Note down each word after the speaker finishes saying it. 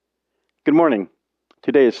Good morning.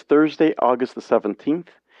 Today is Thursday, August the 17th,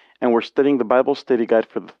 and we're studying the Bible Study Guide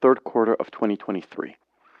for the third quarter of 2023.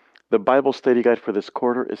 The Bible Study Guide for this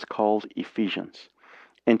quarter is called Ephesians,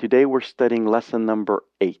 and today we're studying lesson number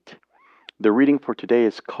 8. The reading for today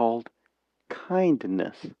is called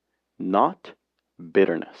Kindness, Not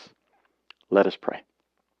Bitterness. Let us pray.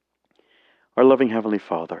 Our loving Heavenly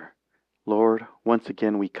Father, Lord, once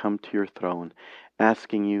again we come to your throne,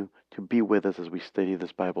 asking you to be with us as we study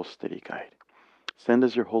this Bible Study Guide. Send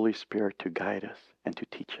us your Holy Spirit to guide us and to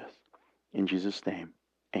teach us. In Jesus' name,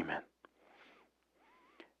 amen.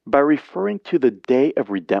 By referring to the day of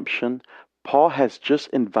redemption, Paul has just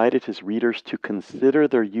invited his readers to consider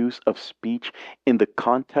their use of speech in the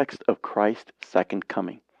context of Christ's second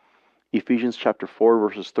coming. Ephesians chapter 4,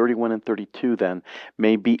 verses 31 and 32, then,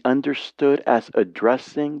 may be understood as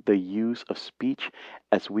addressing the use of speech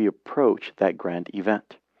as we approach that grand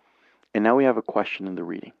event. And now we have a question in the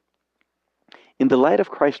reading. In the light of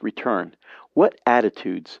Christ's return, what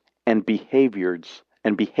attitudes and behaviors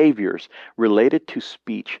related to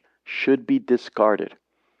speech should be discarded?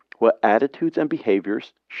 What attitudes and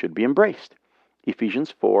behaviors should be embraced?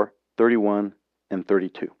 Ephesians 4, 31 and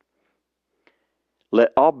 32.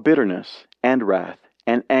 Let all bitterness and wrath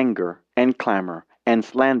and anger and clamor and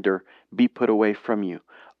slander be put away from you,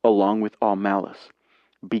 along with all malice.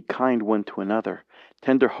 Be kind one to another,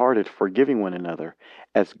 tender-hearted, forgiving one another,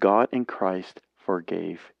 as God in Christ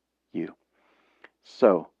forgave you.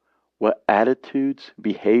 So, what attitudes,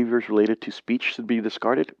 behaviors related to speech should be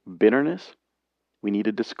discarded? Bitterness, we need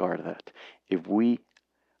to discard that. If we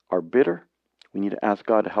are bitter, we need to ask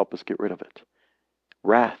God to help us get rid of it.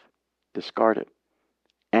 Wrath, discard it.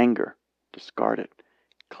 Anger, discard it.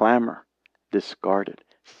 Clamor, discard it.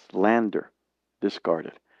 Slander, discard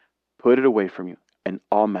it. Put it away from you, and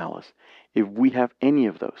all malice. If we have any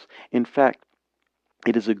of those, in fact,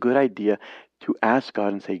 it is a good idea to ask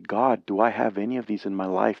God and say, God, do I have any of these in my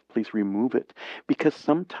life? Please remove it. Because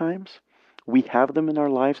sometimes we have them in our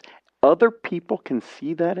lives. Other people can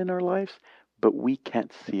see that in our lives, but we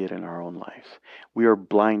can't see it in our own lives. We are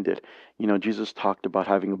blinded. Jesus talked about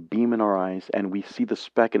having a beam in our eyes, and we see the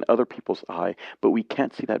speck in other people's eye, but we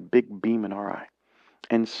can't see that big beam in our eye.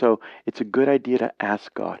 And so it's a good idea to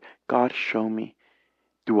ask God, God, show me.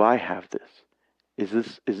 Do I have this? Is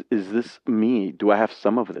this me? Do I have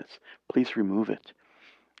some of this? Please remove it.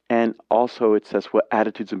 And also it says what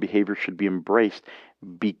attitudes and behaviors should be embraced.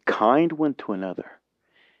 Be kind one to another,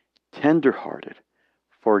 tender-hearted,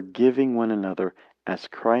 forgiving one another as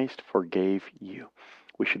Christ forgave you.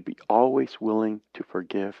 We should be always willing to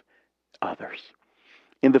forgive others.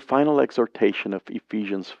 In the final exhortation of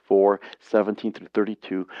Ephesians 4, 17 through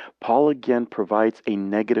 32, Paul again provides a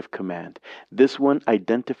negative command, this one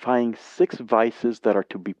identifying 6 vices that are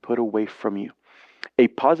to be put away from you. A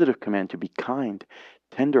positive command to be kind,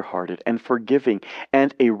 tender-hearted, and forgiving,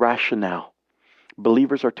 and a rationale.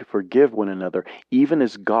 Believers are to forgive one another, even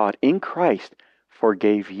as God in Christ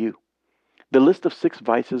forgave you. The list of 6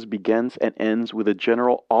 vices begins and ends with a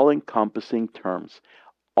general all-encompassing terms.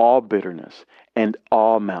 All bitterness, and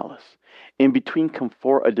all malice. In between come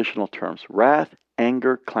 4 additional terms, wrath,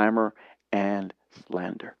 anger, clamor, and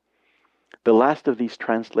slander. The last of these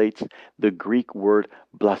translates the Greek word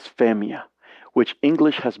blasphemia, which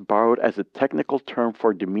English has borrowed as a technical term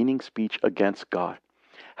for demeaning speech against God.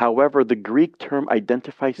 However, the Greek term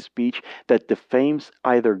identifies speech that defames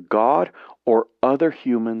either God or other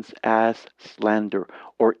humans as slander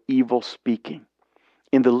or evil speaking.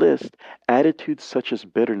 In the list, attitudes such as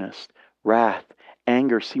bitterness, wrath,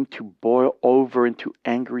 anger seem to boil over into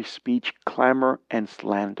angry speech, clamor, and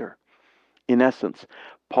slander. In essence,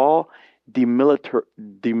 Paul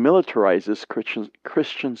demilitarizes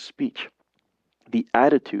Christian speech. The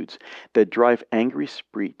attitudes that drive angry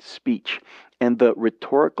speech and the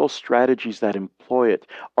rhetorical strategies that employ it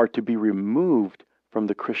are to be removed from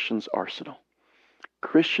the Christian's arsenal.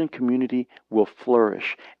 Christian community will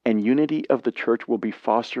flourish, and unity of the church will be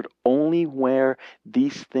fostered only where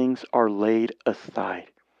these things are laid aside.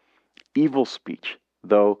 Evil speech,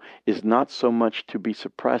 though, is not so much to be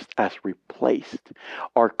suppressed as replaced.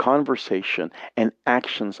 Our conversation and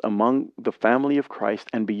actions among the family of Christ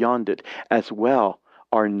and beyond it as well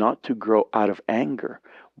are not to grow out of anger,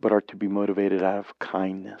 but are to be motivated out of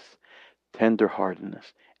kindness,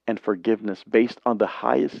 tenderheartedness, and forgiveness based on the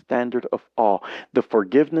highest standard of all, the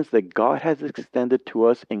forgiveness that God has extended to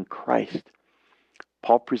us in Christ.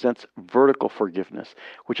 Paul presents vertical forgiveness,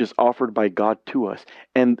 which is offered by God to us,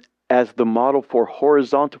 and as the model for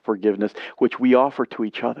horizontal forgiveness, which we offer to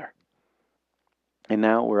each other. And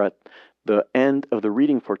now we're at the end of the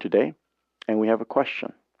reading for today, and we have a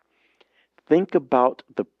question. think about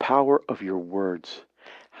the power of your words.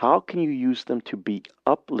 How can you use them to be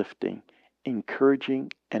uplifting,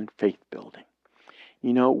 encouraging, and faith building?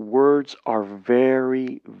 You know, words are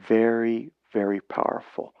very, very, very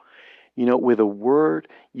powerful. You know, with a word,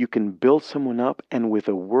 you can build someone up, and with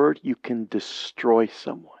a word, you can destroy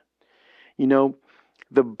someone. You know,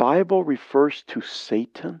 the Bible refers to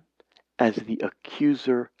Satan as the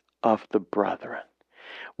accuser of the brethren.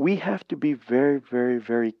 We have to be very, very,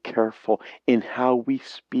 very careful in how we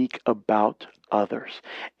speak about others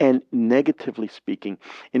and negatively speaking.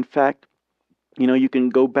 In fact, you know, you can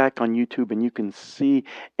go back on YouTube and you can see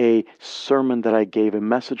a sermon that I gave, a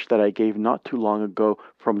message that I gave not too long ago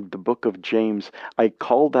from the book of James. I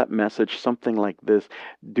called that message something like this: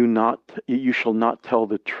 you shall not tell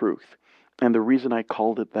the truth. And the reason I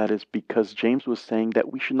called it that is because James was saying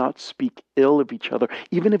that we should not speak ill of each other,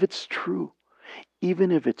 even if it's true.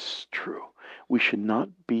 Even if it's true, we should not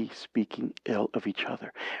be speaking ill of each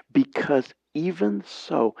other, because even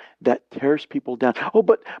so, that tears people down. Oh,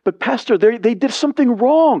 but Pastor, they did something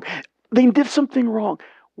wrong. They did something wrong.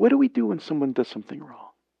 What do we do when someone does something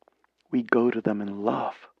wrong? We go to them in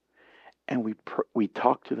love, and we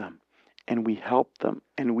talk to them, and we help them,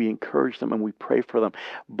 and we encourage them, and we pray for them.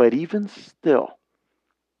 But even still,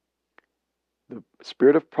 the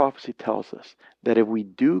spirit of prophecy tells us that if we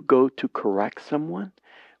do go to correct someone,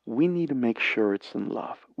 we need to make sure it's in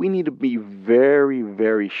love. We need to be very,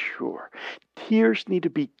 very sure. Tears need to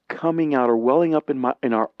be coming out or welling up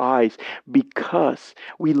in our eyes because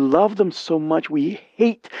we love them so much. We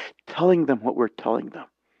hate telling them what we're telling them.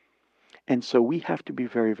 And so we have to be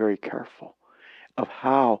very, very careful of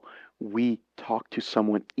how we talk to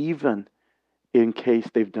someone, even in case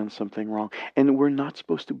they've done something wrong. And we're not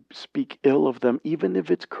supposed to speak ill of them, even if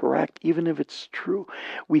it's correct, even if it's true.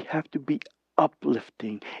 We have to be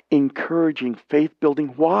uplifting, encouraging, faith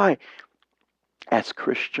building. Why? As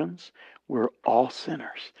Christians, we're all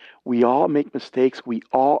sinners. We all make mistakes. We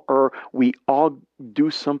all err. We all do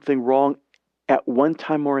something wrong at one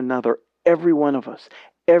time or another. Every one of us.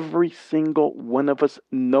 Every single one of us.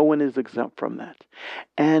 No one is exempt from that.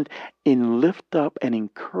 And in lift up and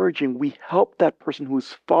encouraging, we help that person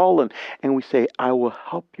who's fallen, and we say, I will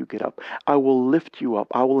help you get up. I will lift you up.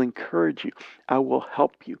 I will encourage you. I will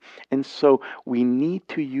help you. And so we need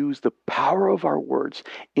to use the power of our words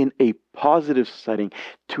in a positive setting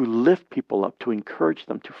to lift people up, to encourage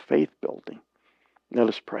them to faith building. Let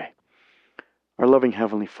us pray. Our loving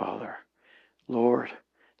Heavenly Father, Lord,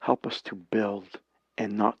 help us to build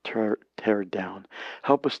and not tear down.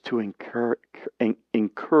 Help us to encourage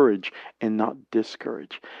and not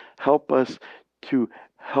discourage. Help us to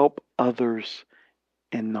help others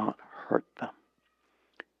and not hurt them.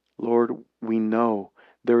 Lord, we know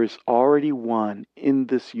there is already one in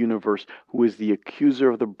this universe who is the accuser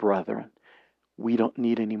of the brethren. We don't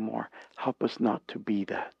need any more. Help us not to be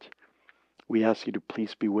that. We ask you to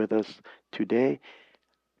please be with us today.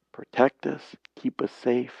 Protect us. Keep us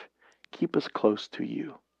safe. Keep us close to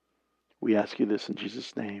you. We ask you this in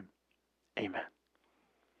Jesus' name. Amen.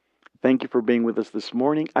 Thank you for being with us this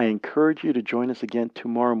morning. I encourage you to join us again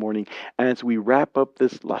tomorrow morning as we wrap up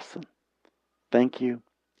this lesson. Thank you,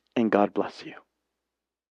 and God bless you.